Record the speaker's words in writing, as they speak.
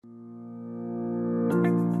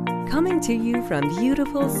Coming to you from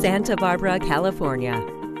beautiful Santa Barbara, California.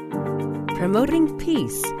 Promoting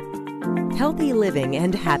peace, healthy living,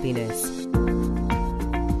 and happiness.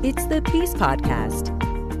 It's the Peace Podcast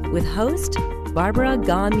with host Barbara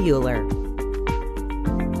Gaughen-Muller.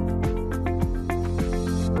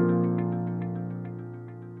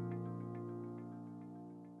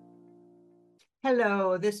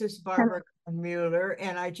 Hello, this is Barbara Muller,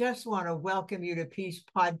 and I just want to welcome you to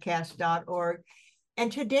peacepodcast.org. And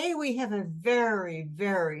today we have a very,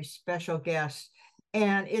 very special guest,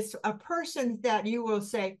 and it's a person that you will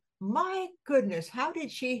say, my goodness, how did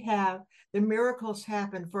she have the miracles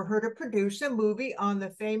happen for her to produce a movie on the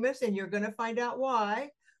famous, and you're going to find out why,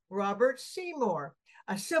 Robert Seymour,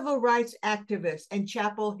 a civil rights activist and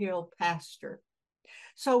Chapel Hill pastor.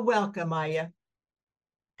 So welcome, Ayla.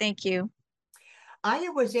 Thank you.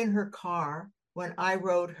 Ayla was in her car when I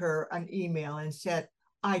wrote her an email and said,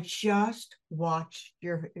 I just watched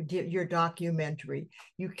your documentary.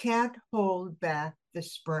 You can't hold back the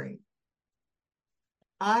spring.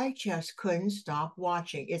 I just couldn't stop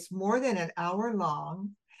watching. It's more than an hour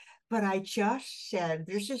long, but I just said,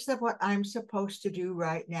 this is what I'm supposed to do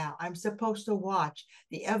right now. I'm supposed to watch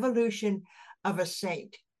the evolution of a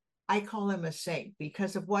saint. I call him a saint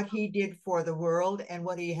because of what he did for the world and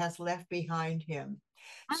what he has left behind him.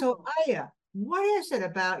 So, Ayla, what is it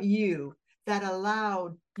about you that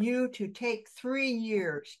allowed you to take 3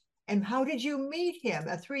 years? And how did you meet him?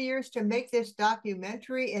 3 years to make this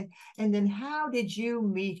documentary, and then how did you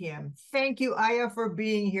meet him? Thank you, Ayla, for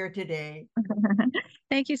being here today.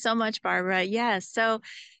 Thank you so much, Barbara. Yes. So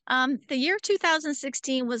the year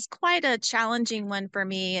 2016 was quite a challenging one for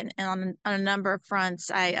me, and on a number of fronts.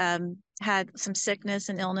 I had some sickness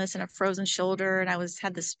and illness and a frozen shoulder, and I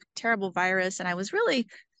had this terrible virus, and I was really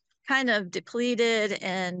kind of depleted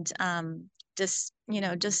and just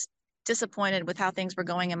disappointed with how things were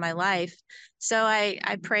going in my life. So I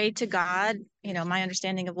prayed to God, my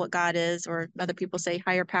understanding of what God is, or other people say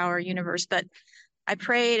higher power, universe, but I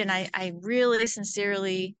prayed, and I really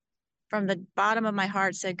sincerely, from the bottom of my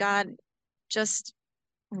heart, said, God, just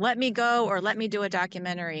let me go, or let me do a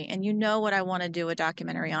documentary. And you know what I want to do a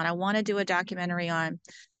documentary on. I want to do a documentary on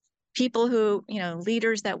people who,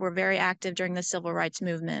 leaders that were very active during the civil rights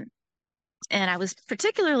movement. And I was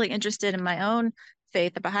particularly interested in my own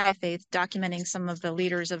faith, the Baha'i faith, documenting some of the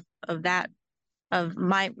leaders of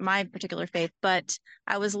my particular faith. But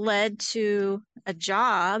I was led to a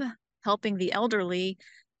job helping the elderly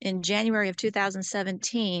in January of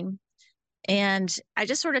 2017. And I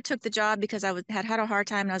just sort of took the job because I had a hard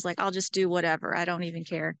time, and I was like, I'll just do whatever. I don't even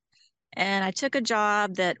care. And I took a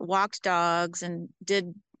job that walked dogs and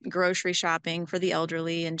did grocery shopping for the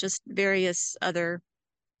elderly and just various other,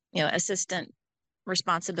 assistant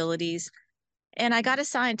responsibilities. And I got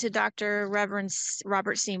assigned to Dr. Reverend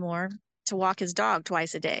Robert Seymour to walk his dog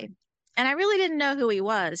twice a day. And I really didn't know who he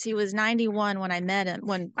was. He was 91 when I met him,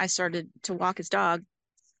 when I started to walk his dog.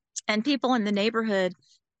 And people in the neighborhood,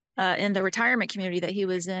 in the retirement community that he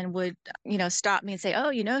was in, would, stop me and say,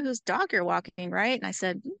 oh, you know whose dog you're walking, right? And I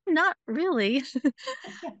said, not really.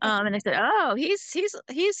 And they said, oh,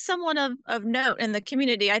 he's someone of note in the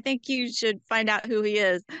community. I think you should find out who he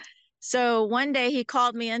is. So one day he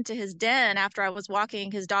called me into his den after I was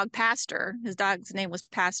walking his dog, Pastor. His dog's name was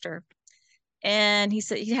Pastor. And he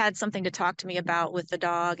said he had something to talk to me about with the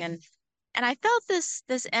dog. And I felt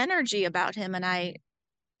this energy about him. And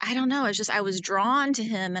I don't know, it's just, I was drawn to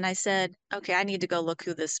him, and I said, okay, I need to go look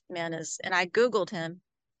who this man is. And I Googled him,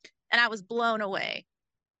 and I was blown away.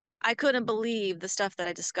 I couldn't believe the stuff that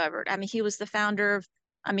I discovered. I mean, he was the founder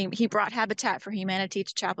he brought Habitat for Humanity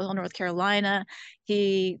to Chapel Hill, North Carolina.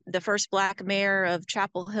 The first Black mayor of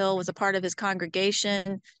Chapel Hill, was a part of his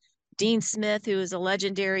congregation. Dean Smith, who is a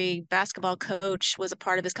legendary basketball coach, was a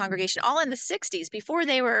part of his congregation, all in the 60s, before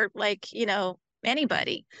they were like,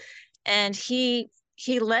 anybody. And he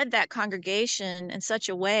led that congregation in such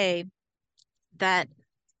a way that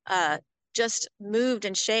just moved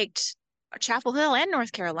and shaked Chapel Hill and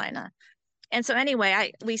North Carolina. And so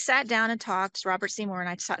anyway, we sat down and talked. Robert Seymour and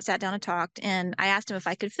I sat down and talked, and I asked him if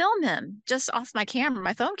I could film him just off my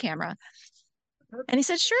phone camera. And he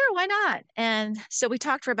said, sure, why not? And so we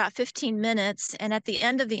talked for about 15 minutes. And at the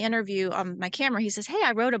end of the interview on my camera, he says, hey,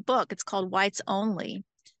 I wrote a book. It's called Whites Only.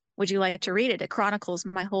 Would you like to read it? It chronicles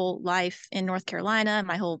my whole life in North Carolina,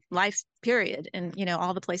 my whole life period, and,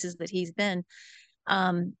 all the places that he's been.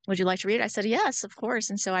 Would you like to read it? I said, yes, of course.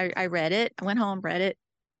 And so I read it. I went home, read it,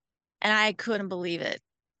 and I couldn't believe it.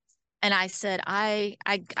 And I said, I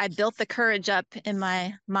built the courage up in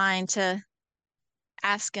my mind to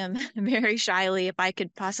ask him very shyly if I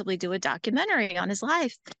could possibly do a documentary on his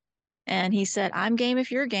life. And he said, I'm game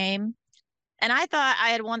if you're game. And I thought I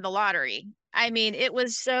had won the lottery. I mean, it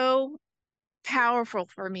was so powerful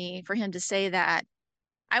for me for him to say that.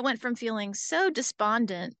 I went from feeling so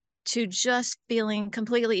despondent to just feeling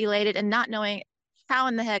completely elated and not knowing how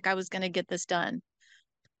in the heck I was going to get this done.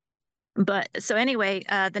 But so anyway,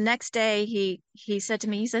 the next day he said to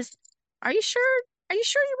me, he says, "Are you sure? Are you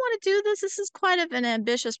sure you want to do this? This is quite of an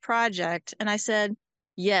ambitious project." And I said,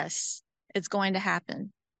 "Yes, it's going to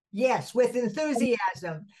happen." Yes, with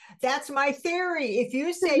enthusiasm. That's my theory. If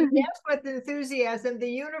you say yes with enthusiasm,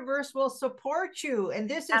 the universe will support you. And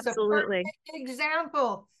this is a Absolutely. perfect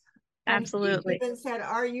example. And he Absolutely. even said,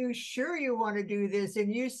 "Are you sure you want to do this?"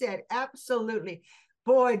 And you said, "Absolutely."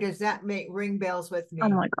 Boy, does that make ring bells with Oh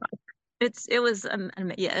me. my God. It was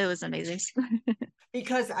yeah, it was amazing.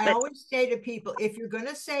 Because I But always say to people, if you're going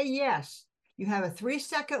to say yes, you have a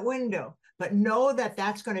 3-second window, but know that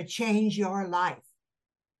that's going to change your life.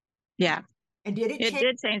 yeah, And did it it change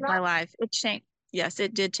did change your my life? life. It changed. Yes,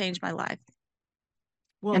 it did change my life.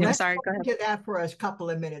 Well, Anyway, let's sorry, go go ahead. into that for a couple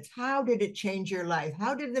of minutes. How did it change your life?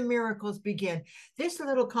 How did the miracles begin? This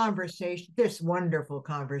little conversation, this wonderful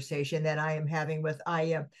conversation that I am having with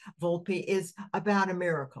Ayla Volpe is about a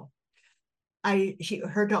miracle.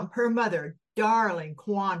 Her mother, darling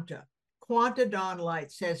Quanta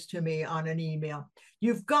Dawnlight says to me on an email,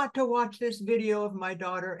 "You've got to watch this video of my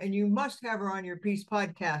daughter and you must have her on your Peace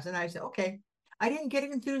podcast." And I said, okay. I didn't get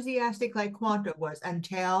enthusiastic like Quanta was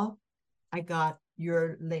until I got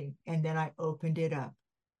your link, and then I opened it up.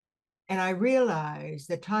 And I realized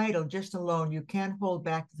the title just alone, "You Can't Hold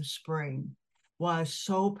Back the Spring," was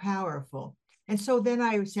so powerful. And so then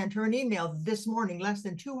I sent her an email this morning, less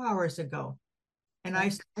than 2 hours ago. And I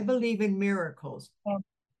said, "I believe in miracles."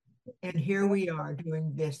 And here we are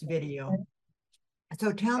doing this video.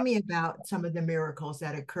 So tell me about some of the miracles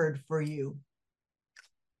that occurred for you.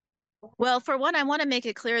 Well, for one, I want to make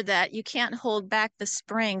it clear that "You Can't Hold Back the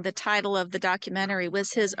Spring," the title of the documentary,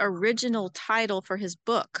 was his original title for his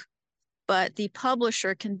book. But the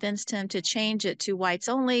publisher convinced him to change it to "Whites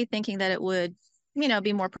Only," thinking that it would,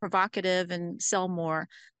 be more provocative and sell more.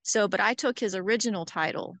 So, but I took his original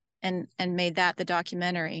title and made that the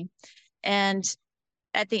documentary. And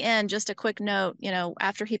at the end, just a quick note,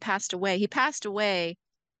 after he passed away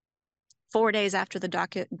 4 days after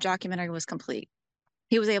the documentary was complete.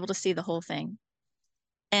 He was able to see the whole thing.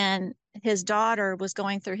 And his daughter was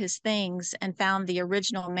going through his things and found the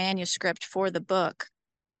original manuscript for the book.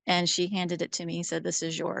 And she handed it to me. He said, "This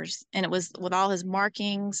is yours." And it was with all his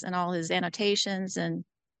markings and all his annotations, and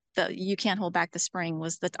the "You Can't Hold Back the Spring"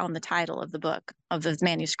 was on the title of the book, of the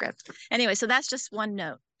manuscript. Anyway, so that's just one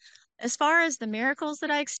note. As far as the miracles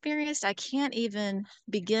that I experienced, I can't even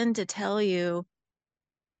begin to tell you.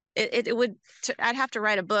 I'd have to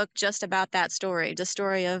write a book just about that story, the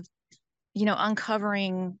story of,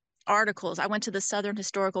 uncovering articles. I went to the Southern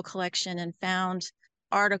Historical Collection and found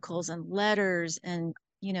articles and letters and,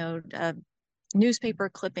 newspaper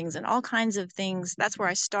clippings and all kinds of things. That's where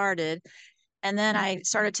I started. And then I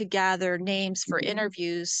started to gather names for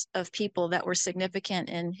interviews of people that were significant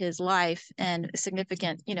in his life and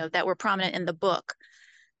significant, that were prominent in the book.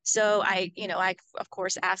 So I of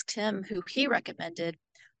course asked him who he recommended.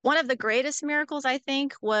 One of the greatest miracles, I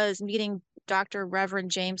think, was meeting Dr.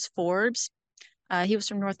 Reverend James Forbes. He was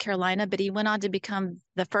from North Carolina, but he went on to become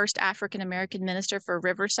the first African American minister for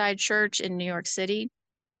Riverside Church in New York City.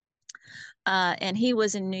 And he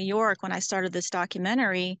was in New York when I started this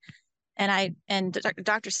documentary. And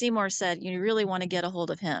Dr. Seymour said, "You really want to get a hold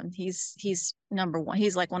of him. He's number one.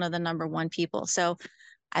 He's like one of the number one people." So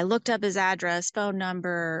I looked up his address, phone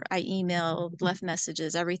number, I emailed, left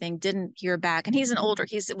messages, everything, didn't hear back. And he's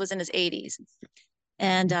it was in his 80s.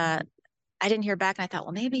 And I didn't hear back. And I thought,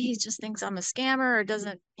 well, maybe he just thinks I'm a scammer or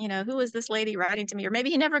doesn't, who is this lady writing to me? Or maybe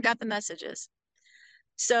he never got the messages.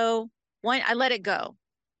 So I let it go.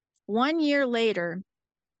 1 year later,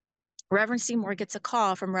 Reverend Seymour gets a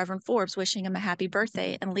call from Reverend Forbes wishing him a happy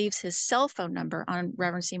birthday and leaves his cell phone number on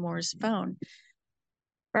Reverend Seymour's phone.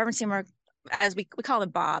 Reverend Seymour, as we call him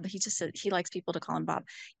Bob, he just said he likes people to call him Bob.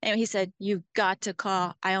 Anyway, he said, "You've got to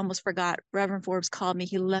call. I almost forgot. Reverend Forbes called me.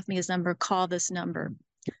 He left me his number. Call this number."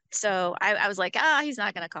 So I was like, he's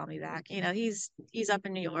not going to call me back. He's up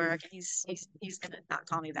in New York and he's going to not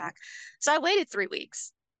call me back. So I waited 3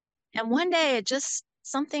 weeks. And one day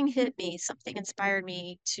something hit me, something inspired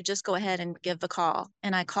me to just go ahead and give the call.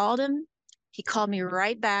 And I called him. He called me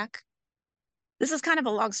right back. This is kind of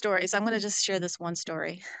a long story, so I'm going to just share this one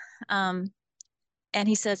story. And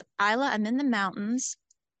he says, "Ayla, I'm in the mountains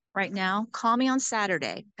right now. Call me on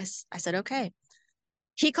Saturday." I said, "Okay."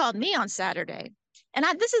 He called me on Saturday. And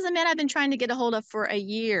this is a man I've been trying to get a hold of for a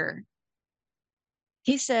year.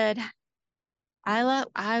 He said, Ayla,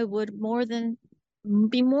 I would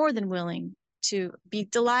be more than willing to be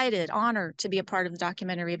delighted, honored to be a part of the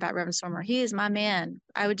documentary about Reverend Stormer. He is my man.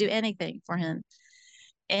 I would do anything for him.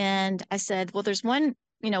 And I said, well, there's one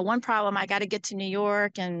problem. I got to get to New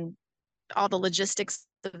York and all the logistics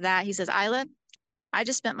of that. He says, Ayla, I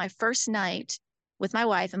just spent my first night with my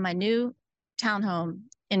wife in my new townhome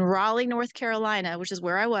in Raleigh, North Carolina, which is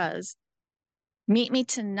where I was. Meet me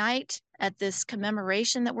tonight at this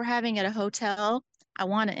commemoration that we're having at a hotel. I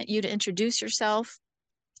want you to introduce yourself.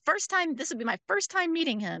 This would be my first time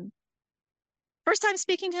meeting him. First time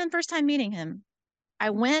speaking to him, first time meeting him.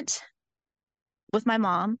 I went with my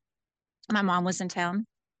mom. My mom was in town.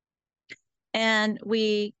 And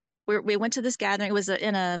we went to this gathering. It was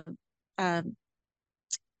in one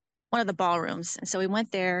of the ballrooms. And so we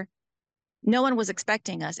went there. No one was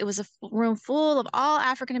expecting us. It was a room full of all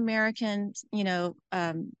African American,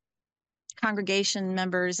 congregation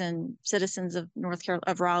members and citizens of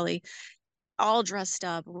Raleigh, all dressed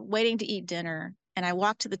up, waiting to eat dinner. And I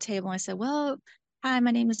walked to the table and I said, well, hi,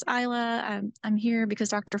 my name is Ayla. I'm here because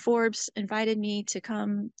Dr. Forbes invited me to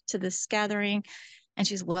come to this gathering. And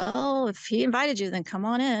she's, well, if he invited you, then come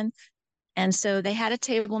on in. And so they had a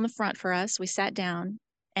table in the front for us. We sat down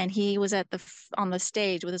and he was on the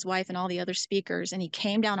stage with his wife and all the other speakers. And he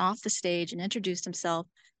came down off the stage and introduced himself.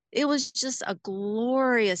 It was just a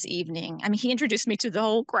glorious evening. I mean, he introduced me to the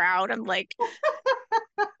whole crowd. I'm like,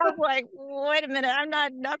 wait a minute,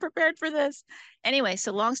 I'm not prepared for this. Anyway,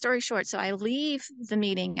 so long story short, so I leave the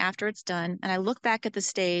meeting after it's done and I look back at the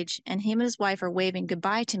stage and him and his wife are waving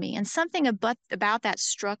goodbye to me. And something about that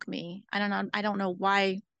struck me. I don't know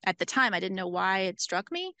why at the time. I didn't know why it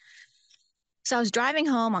struck me. So I was driving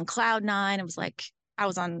home on cloud nine. It was like I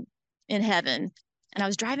was in heaven. And I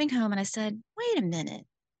was driving home and I said, wait a minute.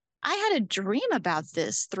 I had a dream about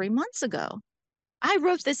this 3 months ago. I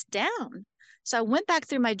wrote this down. So I went back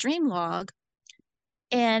through my dream log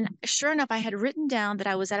and sure enough, I had written down that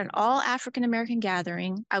I was at an all African American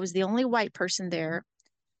gathering. I was the only white person there.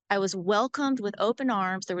 I was welcomed with open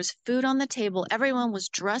arms. There was food on the table. Everyone was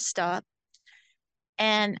dressed up.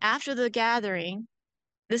 And after the gathering,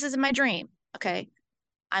 this is my dream. Okay.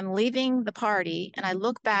 I'm leaving the party and I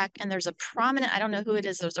look back and there's a prominent, I don't know who it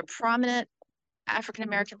is. There's a prominent African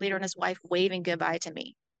American leader and his wife waving goodbye to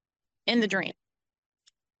me in the dream.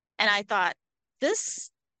 And I thought, this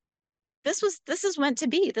is meant to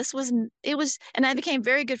be. And I became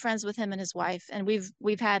very good friends with him and his wife. And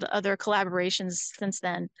we've had other collaborations since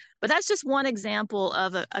then. But that's just one example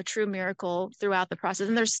of a true miracle throughout the process.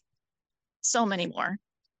 And there's so many more.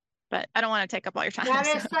 But I don't want to take up all your time. That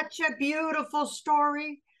is such a beautiful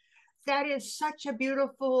story. That is such a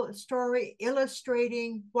beautiful story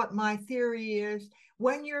illustrating what my theory is.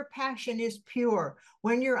 When your passion is pure,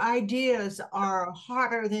 when your ideas are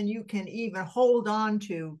harder than you can even hold on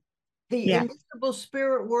to, the invisible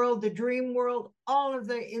spirit world, the dream world, all of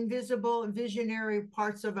the invisible visionary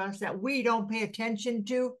parts of us that we don't pay attention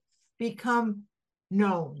to become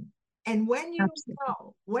known. And when you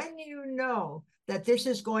know that this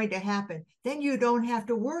is going to happen, then you don't have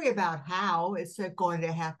to worry about how it's going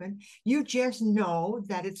to happen. You just know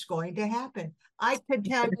that it's going to happen. I could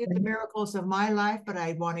tell you the miracles of my life, but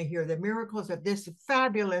I want to hear the miracles of this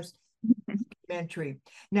fabulous documentary.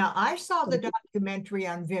 Now, I saw the documentary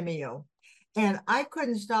on Vimeo and I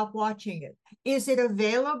couldn't stop watching it. Is it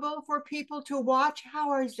available for people to watch?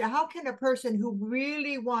 How can a person who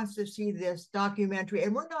really wants to see this documentary,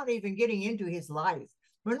 and we're not even getting into his life,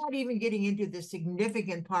 we're not even getting into the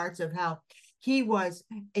significant parts of how he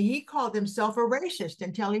called himself a racist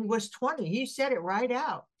until he was 20. He said it right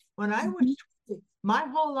out. When I was 20, my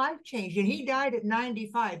whole life changed, and he died at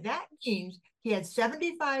 95. That means he had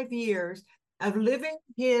 75 years of living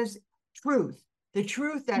his truth, the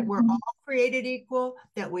truth that we're all created equal,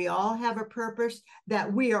 that we all have a purpose,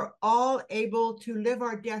 that we are all able to live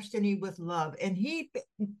our destiny with love. And he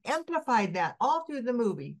amplified that all through the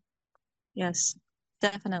movie. Yes,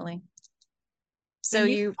 definitely. So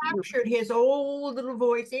and you captured his old little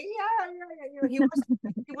voice. He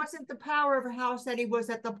wasn't the power of a house that he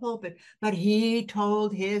was at the pulpit, but he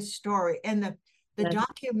told his story. And the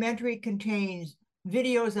documentary contains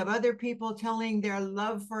videos of other people telling their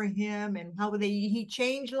love for him and how he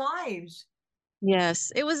changed lives.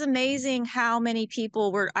 Yes, it was amazing how many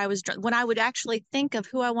people when I would actually think of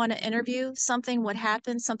who I want to interview, something would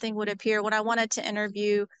happen, something would appear. When I wanted to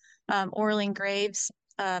interview Orling Graves,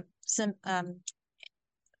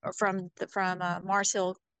 from Mars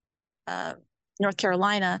Hill, North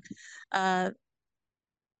Carolina,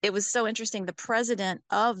 it was so interesting. The president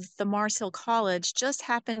of the Mars Hill College just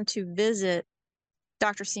happened to visit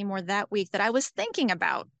Dr. Seymour that week that I was thinking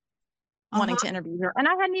about wanting Uh-huh. to interview her. And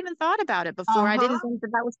I hadn't even thought about it before. I didn't Uh-huh. think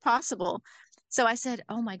that that was possible. So I said,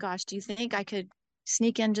 oh my gosh, do you think I could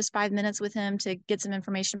sneak in just 5 minutes with him to get some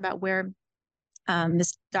information about where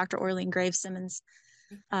Miss Dr. Orlean Graves Simmons,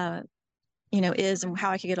 is and how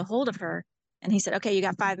I could get a hold of her? And he said, okay, you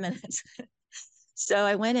got 5 minutes. So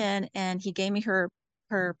I went in and he gave me her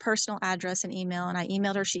personal address and email, and I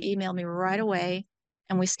emailed her. She emailed me right away,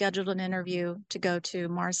 and we scheduled an interview to go to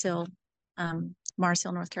Mars Hill,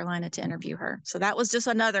 North Carolina, to interview her. So that was just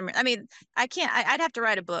another. I mean, I can't. I'd have to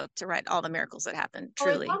write a book to write all the miracles that happened. Well,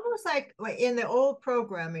 it's Truly, almost like in the old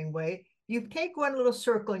programming way, you take one little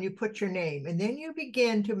circle and you put your name, and then you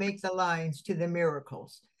begin to make the lines to the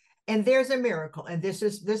miracles. And there's a miracle, and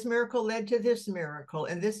this miracle led to this miracle,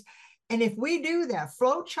 and this. And if we do that,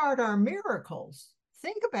 flow chart our miracles,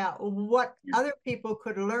 think about what other people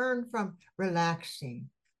could learn from relaxing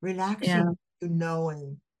yeah, to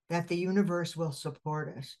knowing that the universe will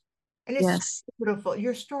support us. And it's so yes. beautiful.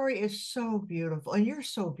 Your story is so beautiful, and you're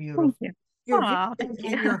so Thank beautiful. you. Your Oh, vision thank you.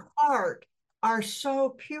 and your heart are so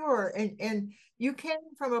pure, and you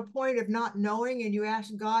came from a point of not knowing, and you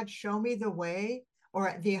asked God, show me the way,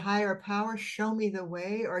 or the higher power, show me the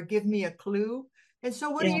way, or give me a clue. And so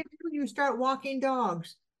what Yeah, do? You start walking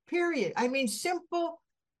dogs, period. I mean, simple.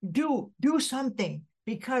 Do something,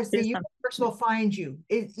 because the do something. universe will find you.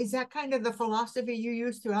 Is that kind of the philosophy you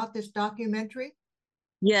use throughout this documentary?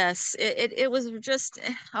 Yes, it was just.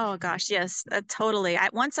 Oh gosh, yes, totally.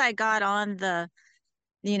 Once I got on the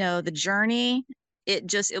journey,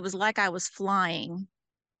 it was like I was flying.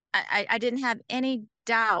 I didn't have any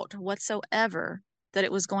doubt whatsoever that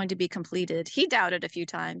it was going to be completed. He doubted a few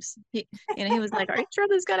times. He was like, "Are you sure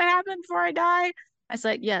this is going to happen before I die?" I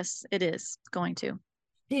said, "Yes, it is going to,"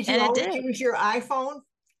 Did you and it always did. use your iPhone?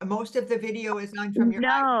 Most of the video is on from your No,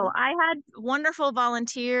 iPhone. I had wonderful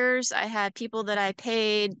volunteers. I had people that I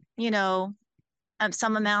paid,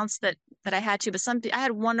 some amounts that I had to, but I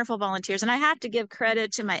had wonderful volunteers, and I have to give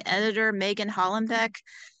credit to my editor, Megan Hollenbeck.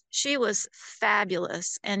 She was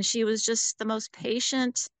fabulous, and she was just the most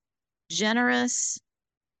patient, generous,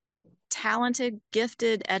 talented,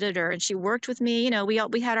 gifted editor. And she worked with me.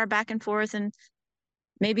 We had our back and forth, and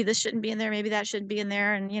maybe this shouldn't be in there, maybe that should be in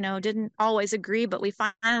there, and didn't always agree, but we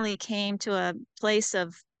finally came to a place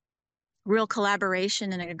of real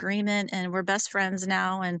collaboration and agreement, and we're best friends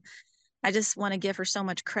now. And I just want to give her so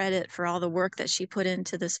much credit for all the work that she put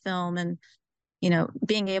into this film, and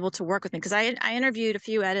being able to work with me, because I interviewed a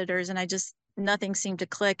few editors and I just nothing seemed to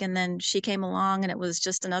click, and then she came along and it was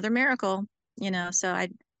just another miracle. So I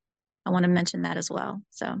want to mention that as well.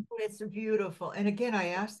 So It's beautiful. And again, I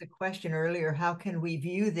asked the question earlier, how can we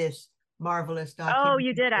view this marvelous oh,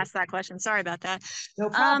 you did documentary? ask that question. Sorry about that. No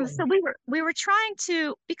So problem. we were trying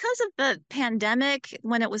to, because of the pandemic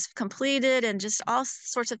when it was completed and just all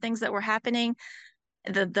sorts of things that were happening,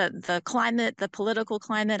 the climate, the political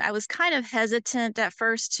climate, I was kind of hesitant at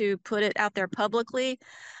first to put it out there publicly.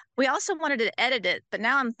 We also wanted to edit it, but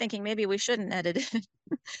now I'm thinking maybe we shouldn't edit it.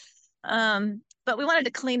 But we wanted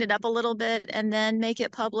to clean it up a little bit and then make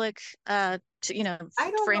it public, I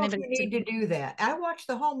don't for know if anybody you to. need to do that. I watched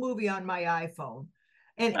the whole movie on my iPhone,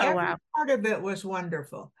 and Oh every wow. part of it was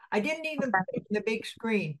wonderful. I didn't even put it in the big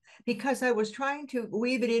screen because I was trying to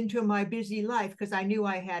weave it into my busy life, because I knew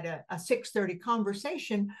I had a 6:30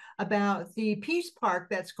 conversation about the Peace Park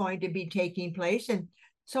that's going to be taking place. And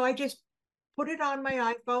so I just put it on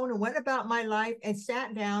my iPhone and went about my life and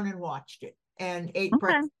sat down and watched it and ate Okay.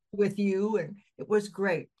 breakfast with you, and it was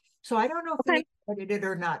great. So I don't know if you Okay. need to edit it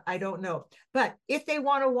or not. I don't know. But if they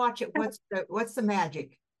want to watch it, what's the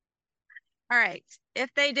magic? All right.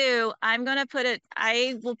 If they do,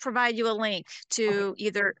 I will provide you a link Okay. to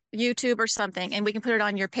either YouTube or something, and we can put it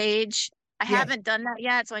on your page. I Yes. haven't done that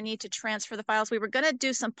yet, so I need to transfer the files. We were going to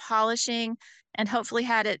do some polishing and hopefully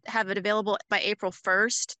have it available by April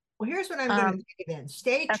 1st. Well, here's what I'm going to Um, say then.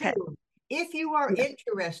 Stay okay. tuned. If you are Yeah.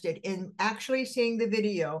 interested in actually seeing the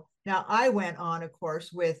video, now I went on, of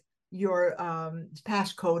course, with your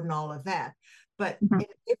passcode and all of that. But Mhm. in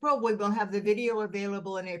April, we will have the video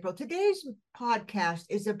available in April. Today's podcast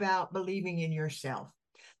is about believing in yourself,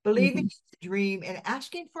 believing Mhm. in the dream, and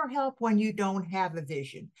asking for help when you don't have a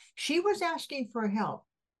vision. She was asking for help.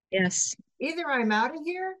 Yes. Either I'm out of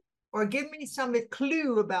here, or give me some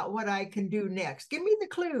clue about what I can do next. Give me the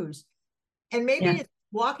clues. And maybe Yeah. it's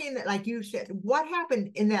walking that, like you said, what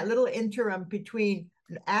happened in that little interim between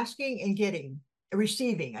asking and getting,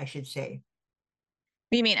 receiving, I should say.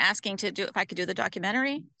 You mean asking to do if I could do the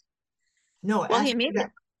documentary? No, Well, he asking immediately.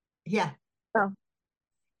 that. Yeah. Oh,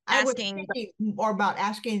 I was asking. thinking more about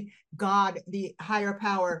asking God, the higher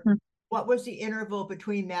power, Mhm. What was the interval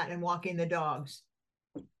between that and walking the dogs?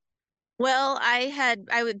 Well, I had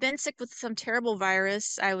been sick with some terrible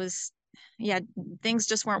virus. Yeah, things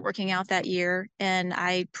just weren't working out that year. And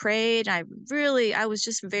I prayed. I was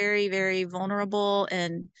just very, very vulnerable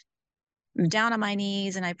and down on my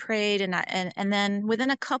knees. And I prayed. And then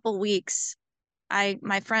within a couple weeks,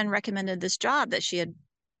 my friend recommended this job that she had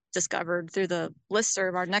discovered through the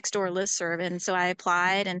listserv, our next door listserv. And so I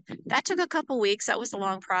applied, and that took a couple weeks. That was a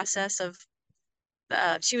long process of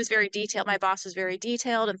she was very detailed. My boss was very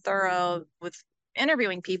detailed and thorough with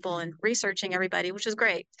interviewing people and researching everybody, which was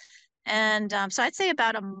great. And so I'd say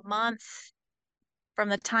about a month from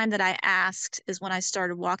the time that I asked is when I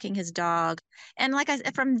started walking his dog. And like I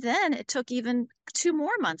said, from then it took even 2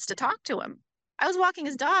 more months to talk to him. I was walking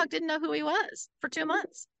his dog, didn't know who he was for 2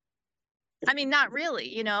 months. I mean, not really,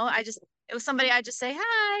 it was somebody I'd just say,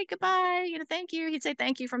 hi, goodbye, thank you. He'd say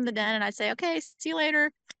thank you from the den. And I'd say, okay, see you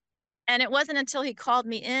later. And it wasn't until he called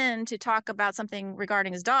me in to talk about something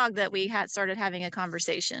regarding his dog that we had started having a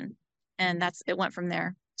conversation. And it went from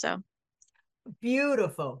there. So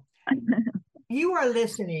Beautiful. You are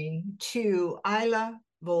listening to Ayla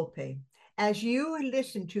Volpe. As you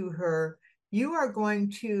listen to her, you are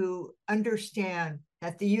going to understand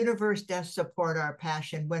that the universe does support our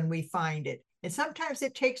passion when we find it. And sometimes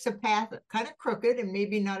it takes a path kind of crooked and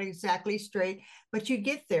maybe not exactly straight, but you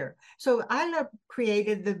get there. So Ayla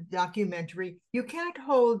created the documentary, You Can't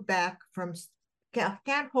Hold Back the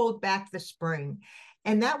Spring.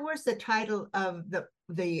 And that was the title of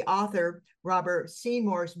the author, Robert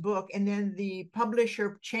Seymour's book. And then the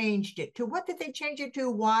publisher changed it to, what did they change it to?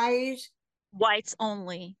 Whites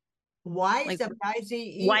Only. Wise, Like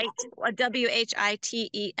W-I-Z-E? white, WHITES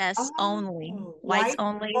only. Whites White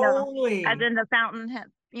only. only. As in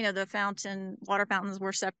the fountain, water fountains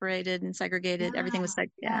were separated and segregated. Everything was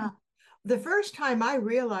yeah. The first time I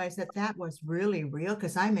realized that was really real,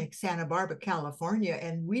 because I'm in Santa Barbara, California,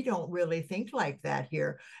 and we don't really think like that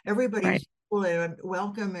here. Everybody's cool and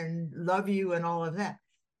welcome and love you and all of that.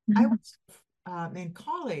 I was in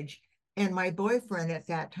college, and my boyfriend at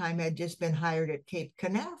that time had just been hired at Cape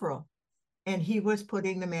Canaveral. And he was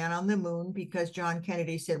putting the man on the moon because John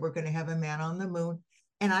Kennedy said, we're going to have a man on the moon.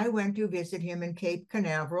 And I went to visit him in Cape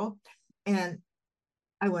Canaveral. And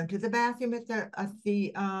I went to the bathroom at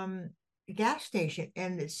the gas station,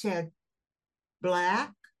 and it said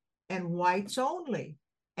black and whites only.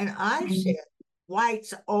 And I said,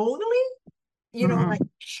 whites only? Like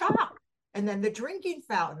shocked. And then the drinking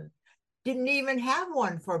fountain didn't even have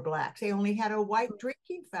one for blacks. They only had a white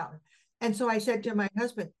drinking fountain. And so I said to my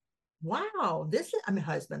husband, wow,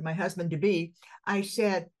 my husband to be, I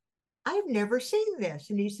said, I've never seen this.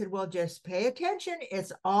 And he said, well, just pay attention.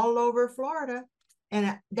 It's all over Florida.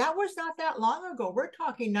 And that was not that long ago. We're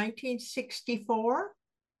talking 1964.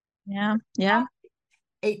 Yeah.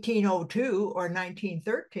 1802 or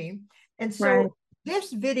 1913. And so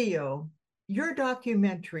this video, your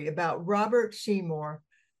documentary about Robert Seymour,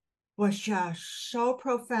 was just so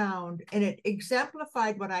profound, and it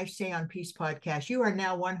exemplified what I say on Peace Podcast. You are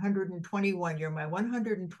now 121. You're my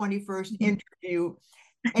 121st interview.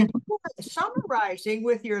 And summarizing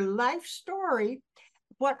with your life story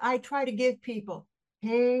what I try to give people: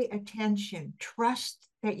 pay attention, trust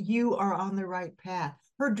that you are on the right path.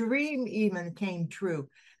 Her dream even came true.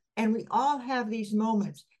 And we all have these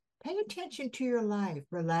moments. Pay attention to your life,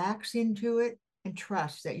 relax into it, and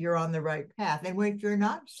trust that you're on the right path. And when you're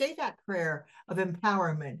not, say that prayer of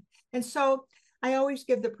empowerment. And so I always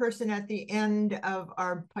give the person at the end of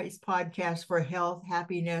our podcast for health,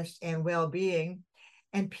 happiness, and well-being,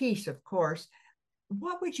 and peace, of course.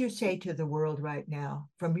 What would you say to the world right now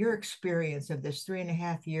from your experience of this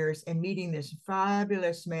 3.5 years and meeting this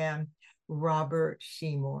fabulous man, Robert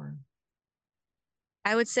Seymour?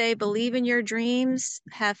 I would say believe in your dreams,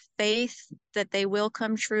 have faith that they will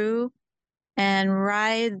come true, and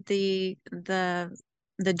ride the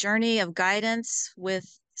journey of guidance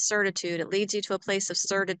with certitude. It leads you to a place of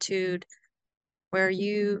certitude where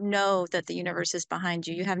you know that the universe is behind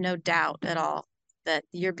you. You have no doubt at all that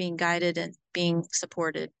you're being guided and being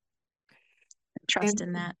supported. Trust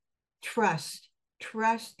in that. Trust,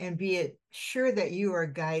 and be sure that you are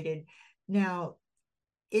guided. Now,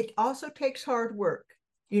 it also takes hard work.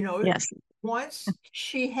 Yes. Once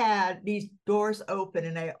she had these doors open,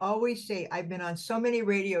 and I always say, I've been on so many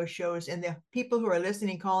radio shows, and the people who are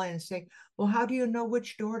listening call in and say, well, how do you know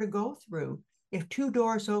which door to go through if 2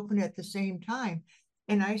 doors open at the same time?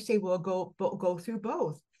 And I say, well, go through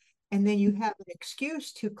both. And then you have an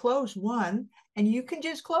excuse to close one, and you can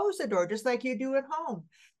just close the door just like you do at home.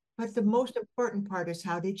 But the most important part is,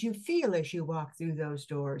 how did you feel as you walked through those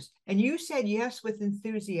doors? And you said yes with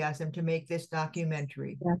enthusiasm to make this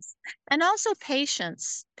documentary. Yes. And also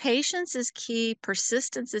patience. Patience is key.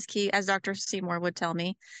 Persistence is key, as Dr. Seymour would tell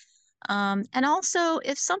me. And also,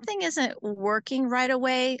 if something isn't working right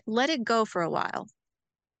away, let it go for a while.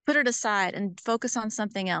 Put it aside and focus on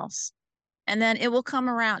something else. And then it will come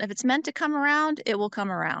around. If it's meant to come around, it will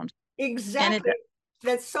come around. Exactly.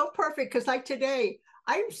 That's so perfect, because like today,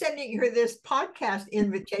 I'm sending her this podcast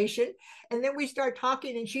invitation, and then we start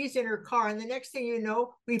talking, and she's in her car, and the next thing you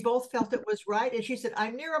know, we both felt it was right. And she said,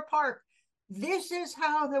 I'm near a park. This is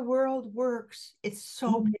how the world works. It's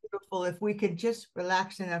so beautiful if we could just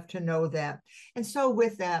relax enough to know that. And so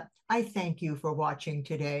with that, I thank you for watching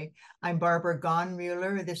today. I'm Barbara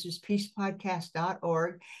Gaughen-Muller. This is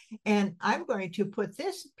peacepodcast.org. And I'm going to put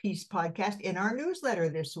this Peace Podcast in our newsletter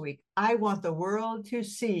this week. I want the world to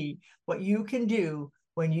see what you can do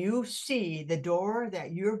when you see the door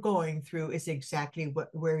that you're going through is exactly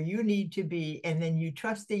where you need to be. And then you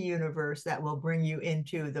trust the universe that will bring you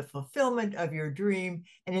into the fulfillment of your dream.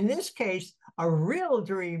 And in this case, a real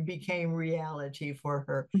dream became reality for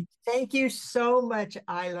her. Thank you so much,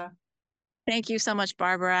 Ayla. Thank you so much,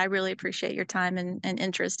 Barbara. I really appreciate your time and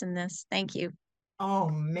interest in this. Thank you. Oh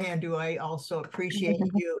man, do I also appreciate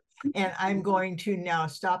you. And I'm going to now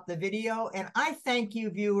stop the video. And I thank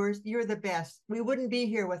you, viewers. You're the best. We wouldn't be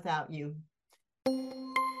here without you.